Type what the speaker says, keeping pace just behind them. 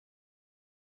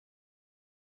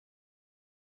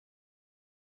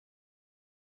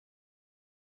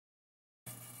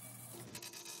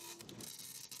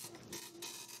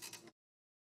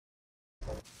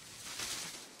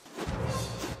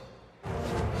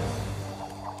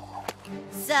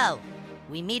So,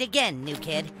 we meet again, new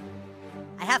kid.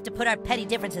 I have to put our petty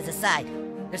differences aside.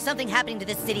 There's something happening to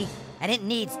this city, and it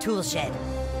needs Toolshed.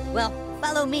 Well,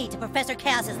 follow me to Professor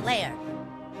Chaos's lair.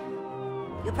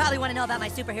 You'll probably want to know about my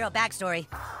superhero backstory.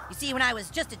 You see, when I was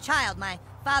just a child, my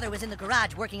father was in the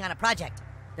garage working on a project.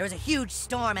 There was a huge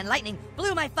storm, and lightning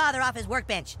blew my father off his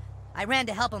workbench. I ran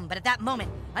to help him, but at that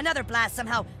moment, another blast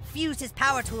somehow fused his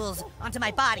power tools onto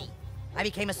my body. I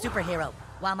became a superhero,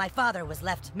 while my father was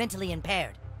left mentally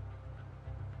impaired.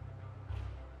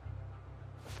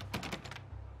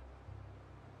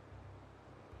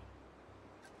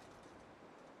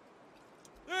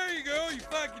 There you go, you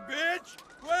fucking bitch!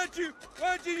 Why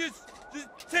don't you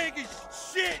just take a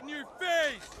shit in your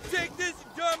face? Take this,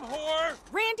 you dumb whore!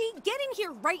 Randy, get in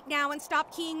here right now and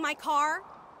stop keying my car.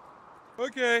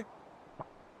 Okay.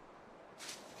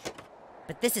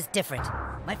 But this is different.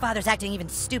 My father's acting even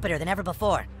stupider than ever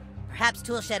before. Perhaps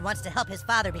Toolshed wants to help his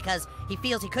father because he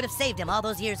feels he could have saved him all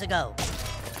those years ago.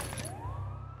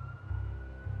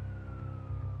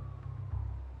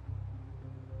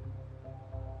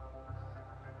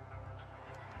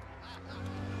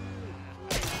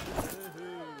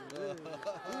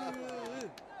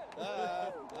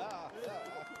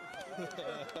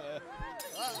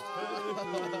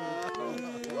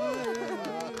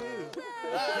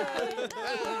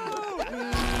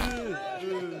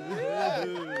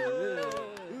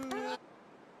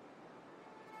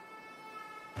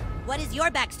 What is your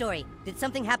backstory? Did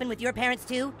something happen with your parents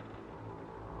too?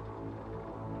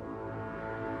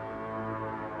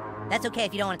 That's okay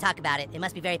if you don't want to talk about it. It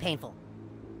must be very painful.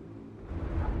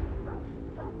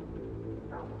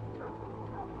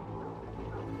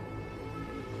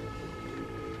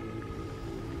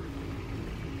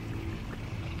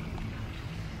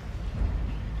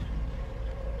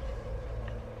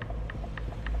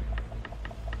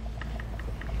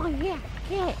 Oh yeah,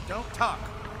 kid. Don't talk.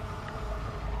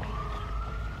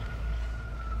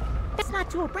 That's not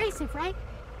too abrasive, right?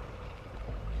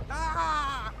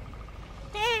 Ah!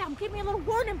 Damn, give me a little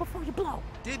warning before you blow.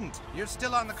 Didn't. You're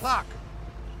still on the clock.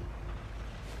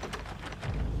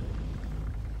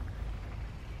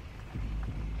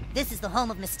 This is the home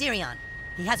of Mysterion.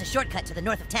 He has a shortcut to the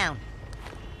north of town.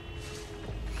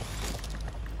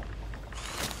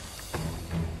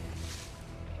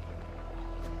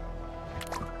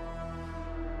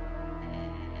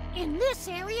 In this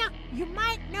area, you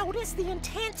might notice the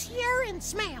intense urine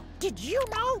smell. Did you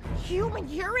know human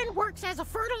urine works as a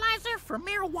fertilizer for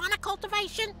marijuana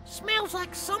cultivation? Smells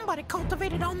like somebody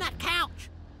cultivated on that couch.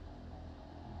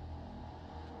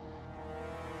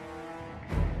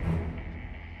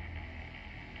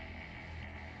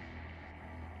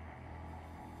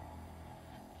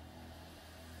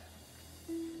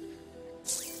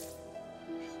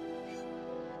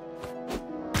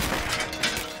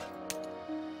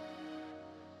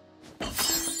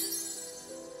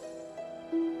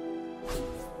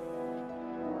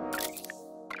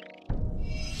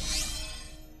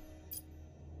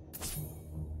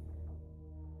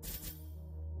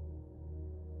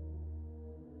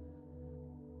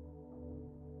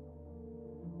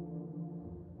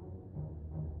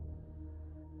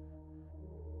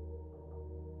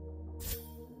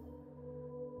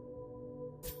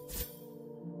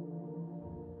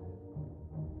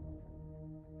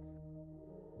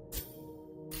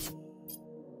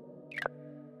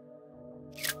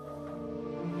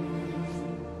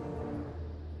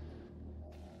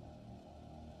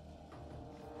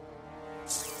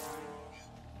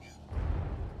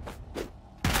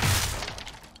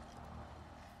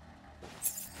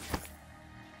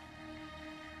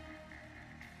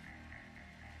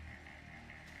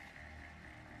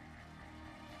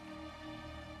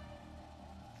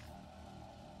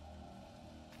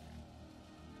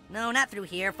 No, not through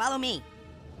here. Follow me.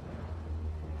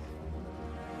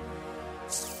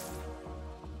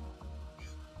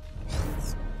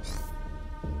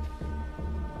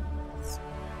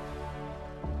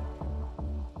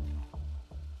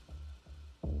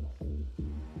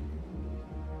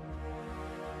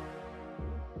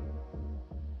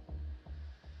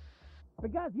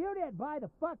 Because you didn't buy the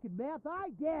fucking meth, I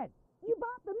did. You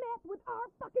bought the meth with our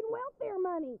fucking welfare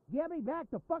money. Give me back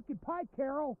the fucking pipe,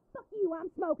 Carol. Fuck you, I'm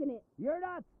smoking it. You're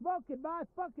not smoking my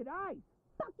fucking ice.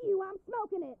 Fuck you, I'm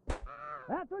smoking it.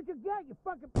 That's what you get, you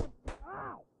fucking...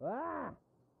 Ow! Ah!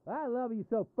 I love you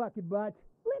so fucking much.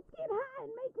 Let's get high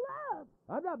and make love.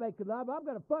 I'm not making love. I'm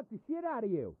gonna fuck the shit out of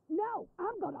you. No,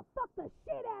 I'm gonna fuck the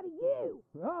shit out of you.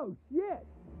 Oh, shit.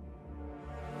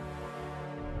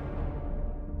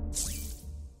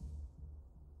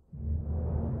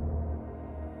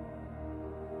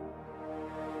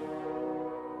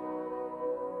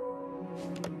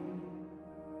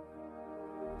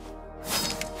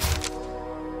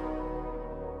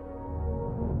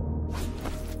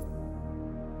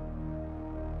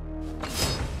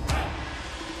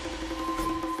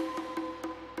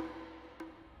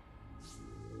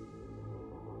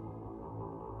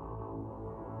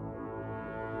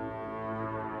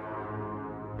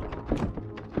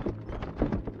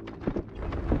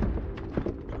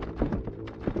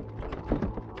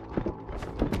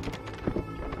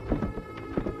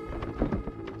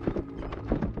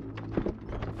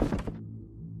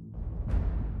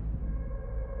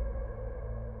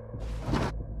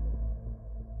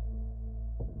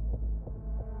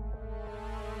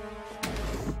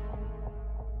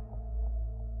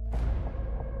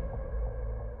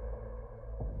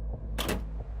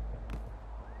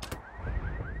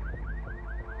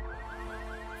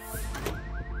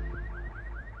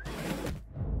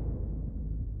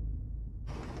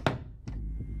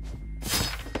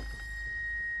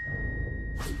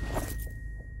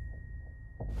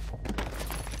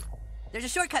 There's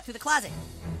a shortcut through the closet.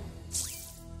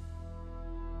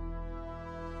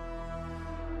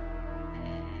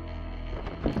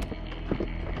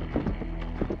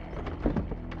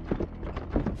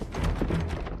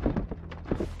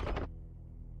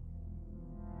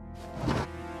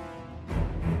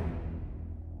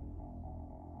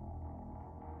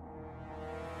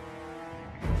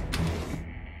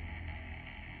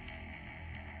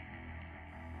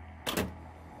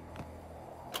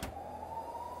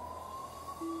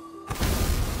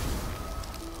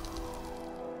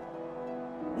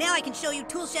 Now I can show you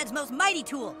Toolshed's most mighty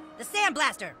tool, the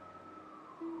Sandblaster.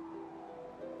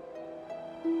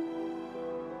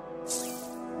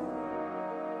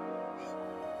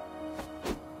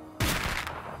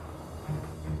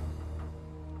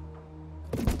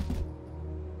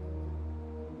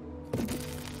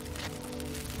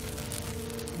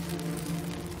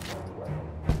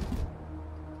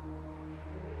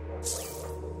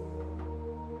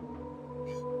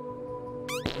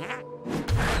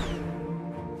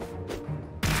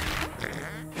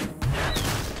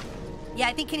 Yeah,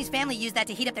 I think Kenny's family used that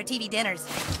to heat up their TV dinners.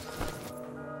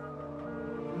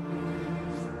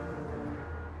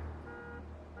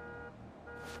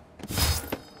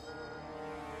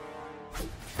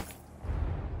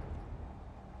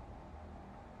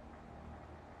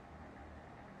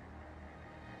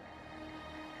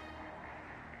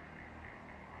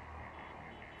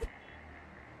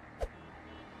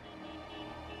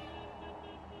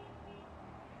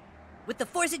 With the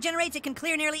force it generates, it can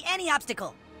clear nearly any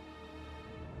obstacle.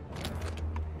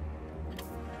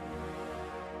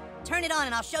 Turn it on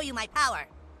and I'll show you my power.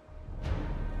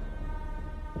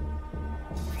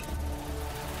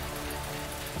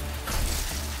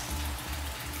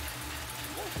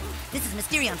 This is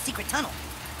Mysterion's secret tunnel.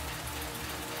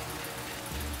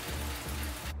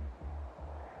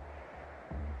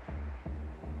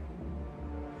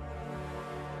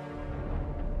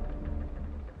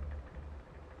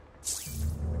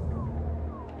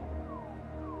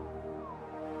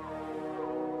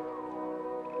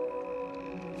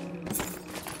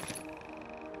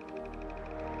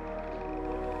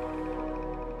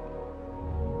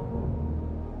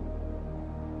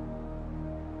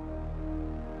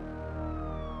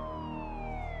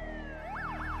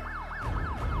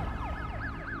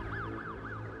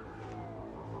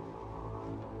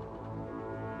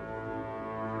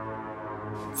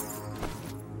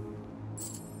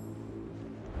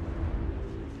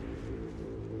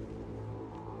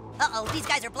 Uh-oh, these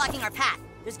guys are blocking our path.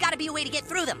 There's gotta be a way to get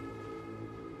through them.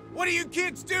 What are you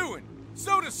kids doing?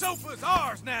 Soda Sofa's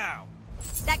ours now.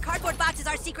 That cardboard box is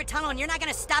our secret tunnel, and you're not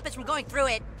gonna stop us from going through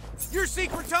it. Your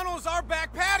secret tunnel is our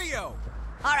back patio.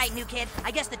 All right, new kid. I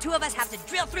guess the two of us have to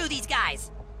drill through these guys.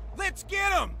 Let's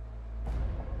get them.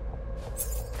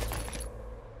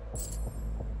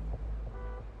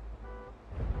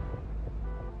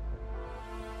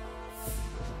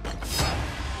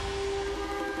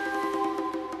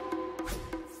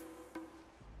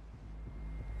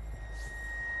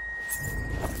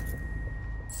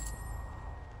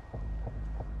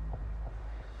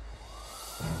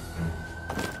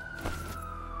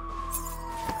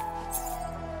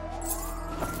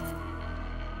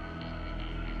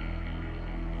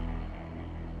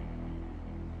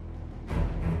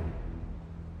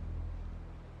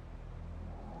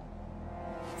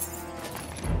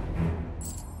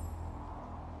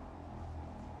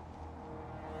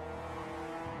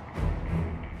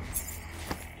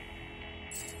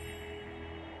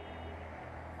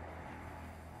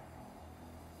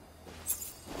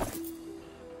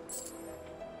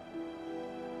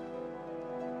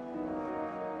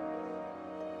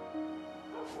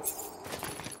 Time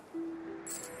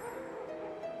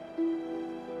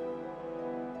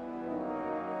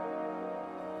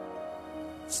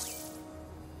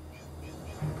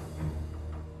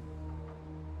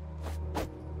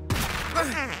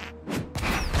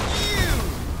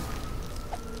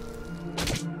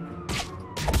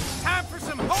for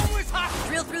some homeless hot.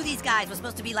 Drill through these guys was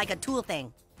supposed to be like a tool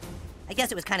thing. I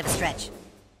guess it was kind of a stretch.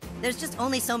 There's just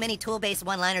only so many tool-based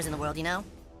one-liners in the world, you know?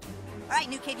 All right,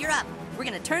 new kid, you're up. We're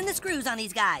gonna turn the screws on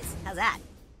these guys. How's that?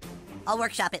 I'll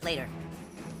workshop it later.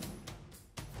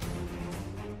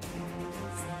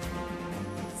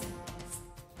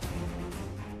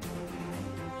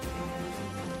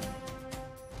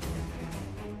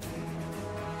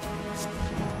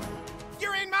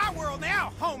 You're in my world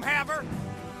now, home haver.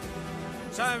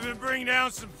 Time to bring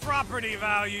down some property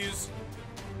values.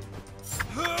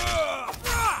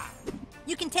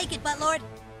 You can take it, Buttlord.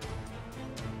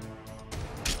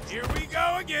 Here we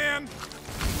go again.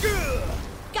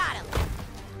 Got him.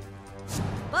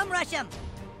 Bum rush him.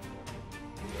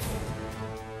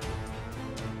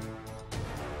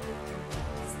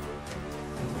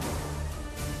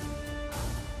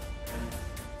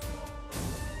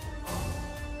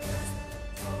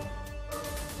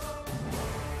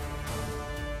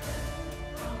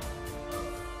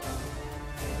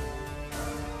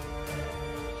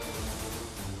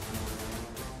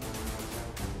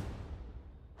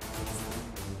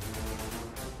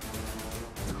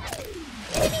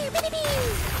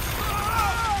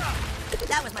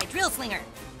 That was my drill slinger.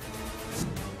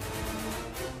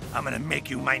 I'm gonna make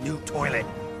you my new toilet.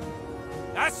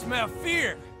 I smell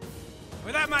fear.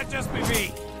 But that might just be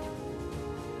me.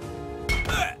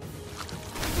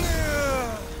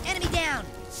 Enemy down.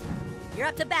 You're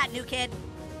up to bat, new kid.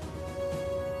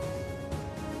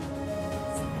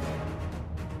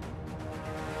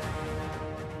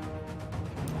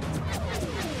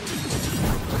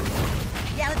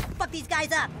 Yeah, let's fuck these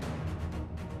guys up.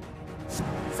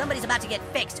 Somebody's about to get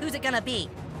fixed. Who's it gonna be?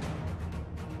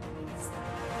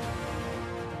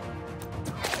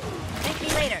 Thank me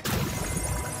later.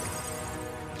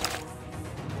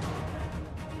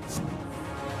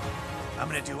 I'm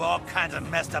gonna do all kinds of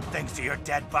messed up things to your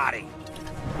dead body.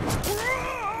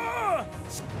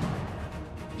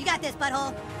 You got this,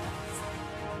 butthole.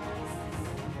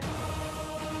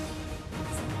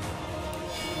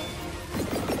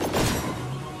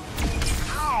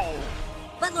 Ow!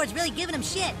 Buttlord's really giving him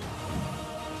shit.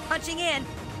 Punching in.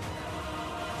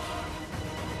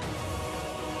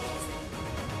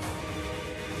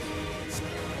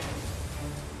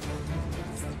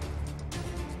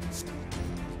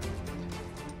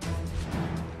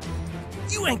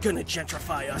 You ain't gonna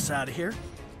gentrify us out of here.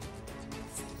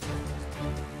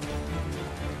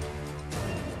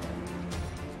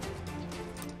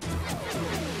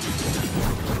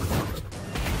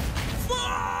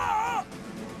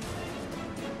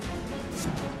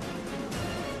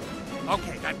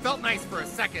 Okay, that felt nice for a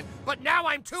second, but now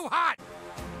I'm too hot!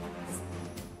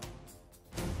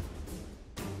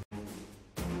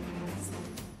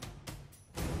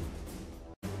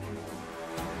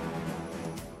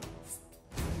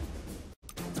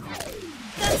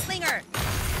 Gunslinger!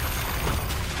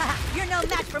 Haha, you're no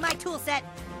match for my tool set.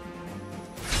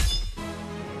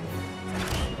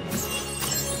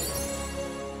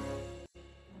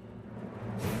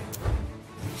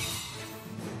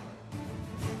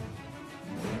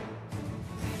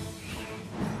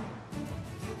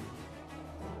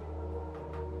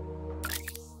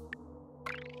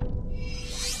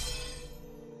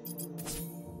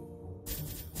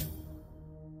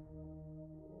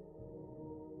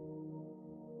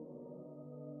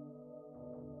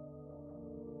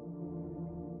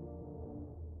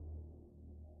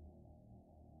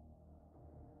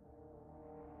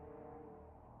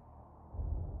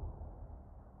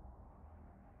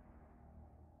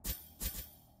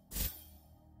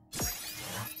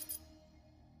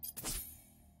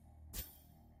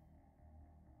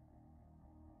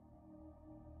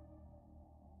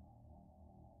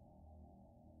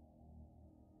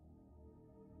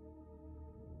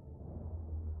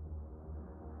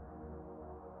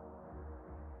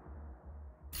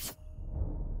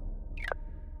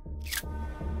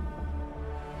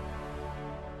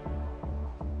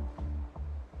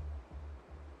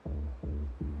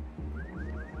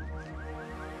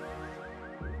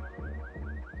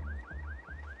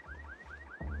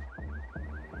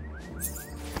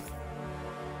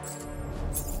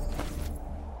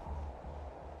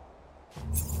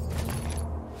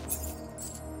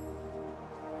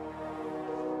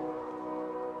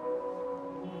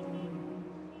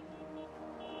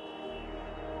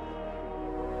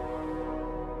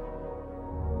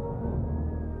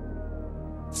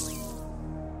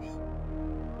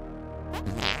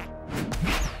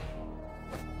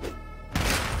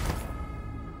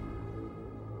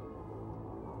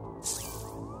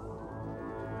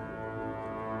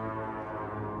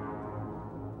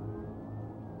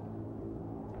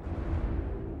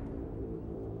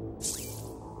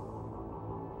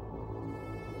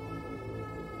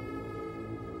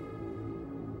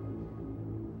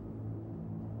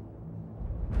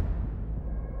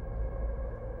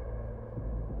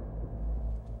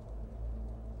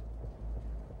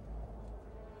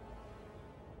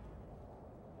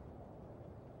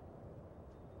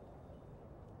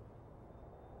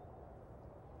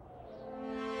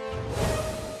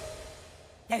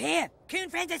 They're here! Coon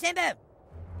Friends assemble!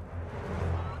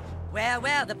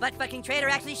 Well, the butt-fucking traitor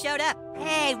actually showed up.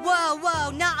 Hey,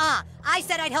 whoa, nuh-uh. I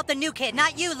said I'd help the new kid,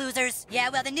 not you losers. Yeah,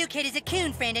 well, the new kid is a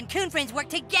Coon Friend, and Coon Friends work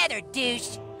together,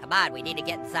 douche. Come on, we need to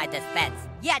get inside this fence.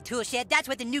 Yeah, Toolshed, that's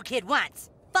what the new kid wants.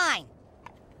 Fine.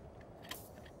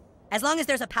 As long as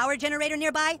there's a power generator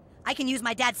nearby, I can use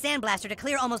my dad's sandblaster to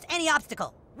clear almost any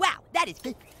obstacle. Wow, that is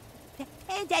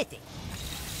fantastic.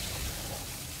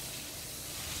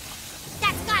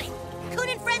 That's got it! Coon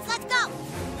and Friends, let's go!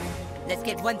 Let's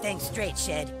get one thing straight,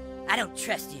 Shed. I don't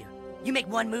trust you. You make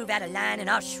one move out of line and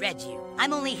I'll shred you.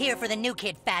 I'm only here for the new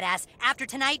kid, fat ass. After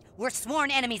tonight, we're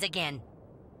sworn enemies again.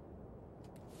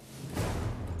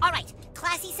 All right,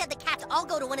 Classy said the cats all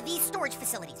go to one of these storage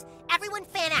facilities. Everyone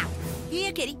fan out.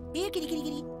 Here, kitty. Here, kitty, kitty,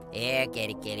 kitty. Here,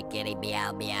 kitty, kitty, kitty.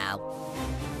 Meow, meow.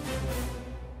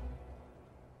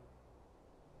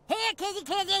 Here, kitty,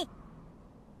 kitty.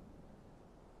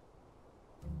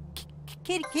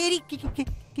 Kitty, kitty,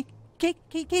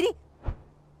 kitty, kitty.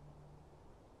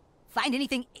 Find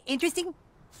anything interesting?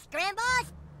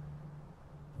 Scrambles?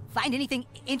 Find anything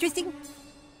interesting?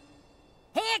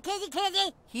 Here, kitty,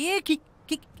 kitty. Here, kitty,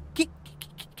 kitty.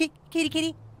 Here, kitty,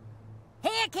 kitty.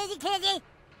 Here,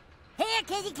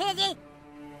 kitty, kitty.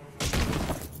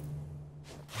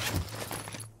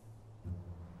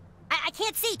 I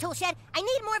can't see, Toolshed. I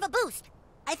need more of a boost.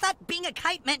 I thought being a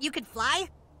kite meant you could fly?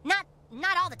 Not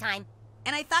all the time.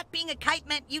 And I thought being a kite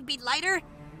meant you'd be lighter?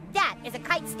 That is a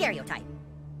kite stereotype.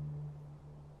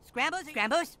 Scrambles?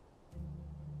 Scrambles?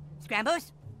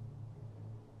 Scrambles?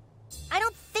 I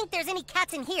don't think there's any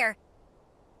cats in here.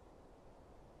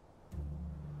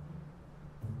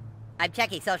 I'm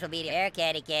checking social media. Here,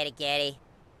 kitty, kitty, kitty.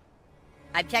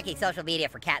 I'm checking social media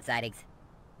for cat sightings.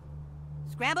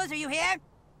 Scrambles, are you here?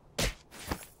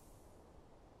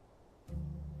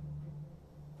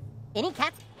 Any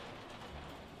cats?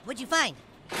 What'd you find?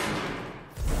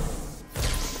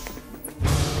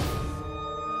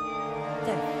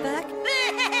 The fuck?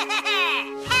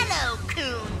 Hello,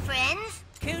 Coon Friends.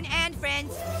 Coon and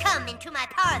Friends. Come into my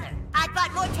parlor. I've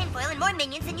bought more tinfoil and more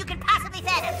minions than you can possibly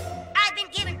fathom. I've been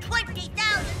given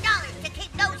 $20,000 to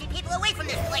keep nosy people away from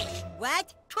this place.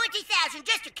 What? 20,000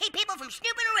 just to keep people from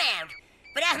snooping around.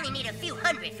 But I only need a few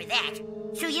hundred for that.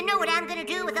 So you know what I'm gonna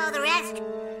do with all the rest?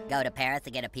 Go to Paris to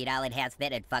get a penile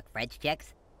enhancement and fuck French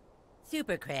chicks?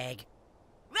 Super Craig.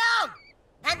 Wrong!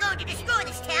 I'm going to destroy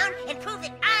this town and prove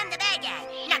that I'm the bad guy,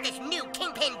 not this new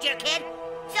kingpin jerkhead.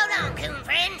 So long, Coon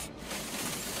Friends.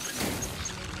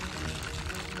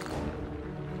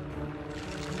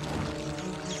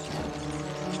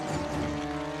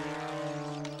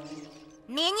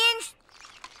 Minions?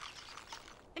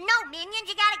 No minions,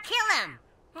 you gotta kill them.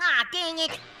 Aw, dang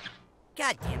it.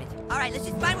 God damn it. All right, let's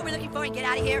just find what we're looking for and get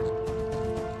out of here.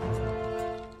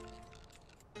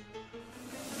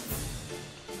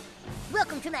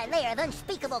 Welcome to my lair of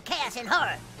unspeakable chaos and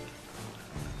horror.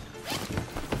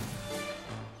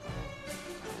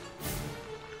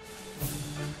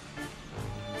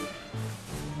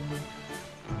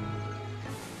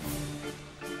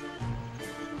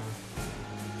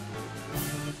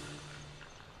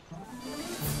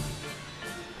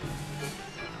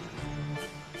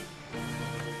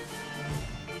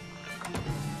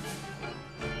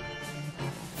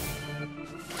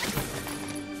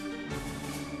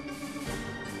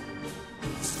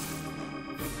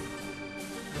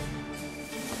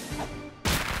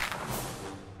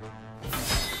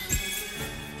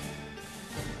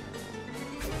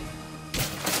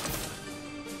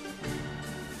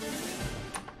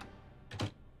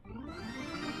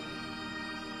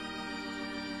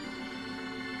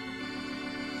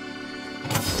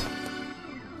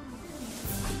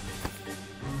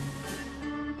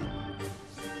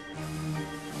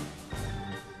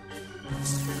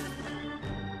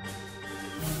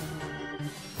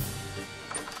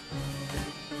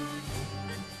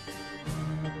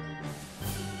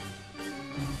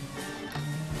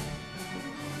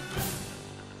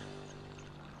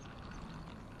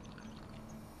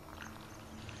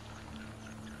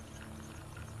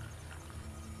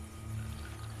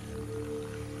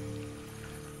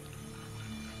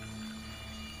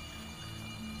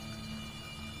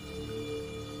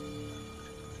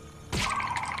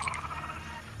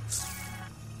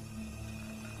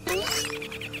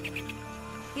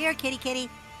 Here, kitty, kitty.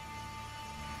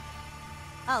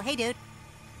 Oh, hey, dude.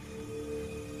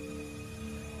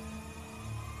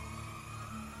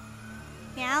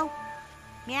 Meow.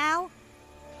 Meow.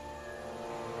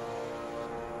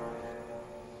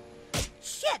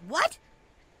 Shit, what?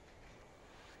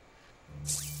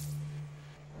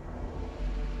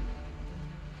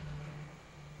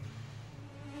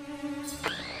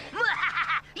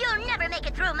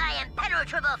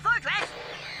 impenetrable fortress.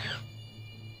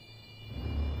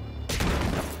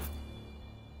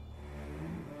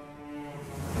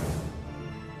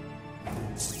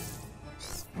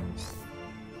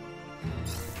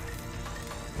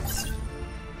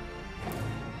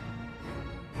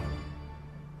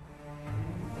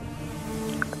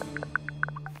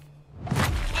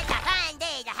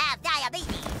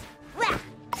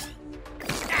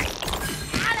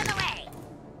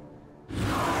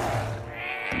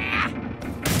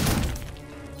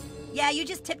 You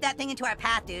just tipped that thing into our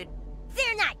path, dude.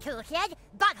 Fear not, Toolshed.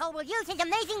 Butthole will use his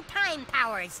amazing time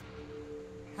powers.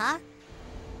 Huh?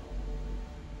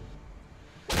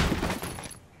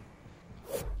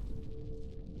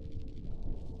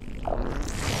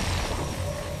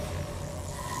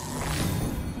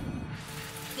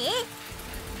 See?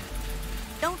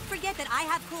 Don't forget that I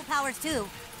have cool powers, too.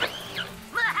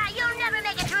 You'll never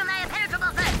make it through my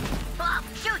impenetrable foot. Oh,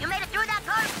 shoot, you made it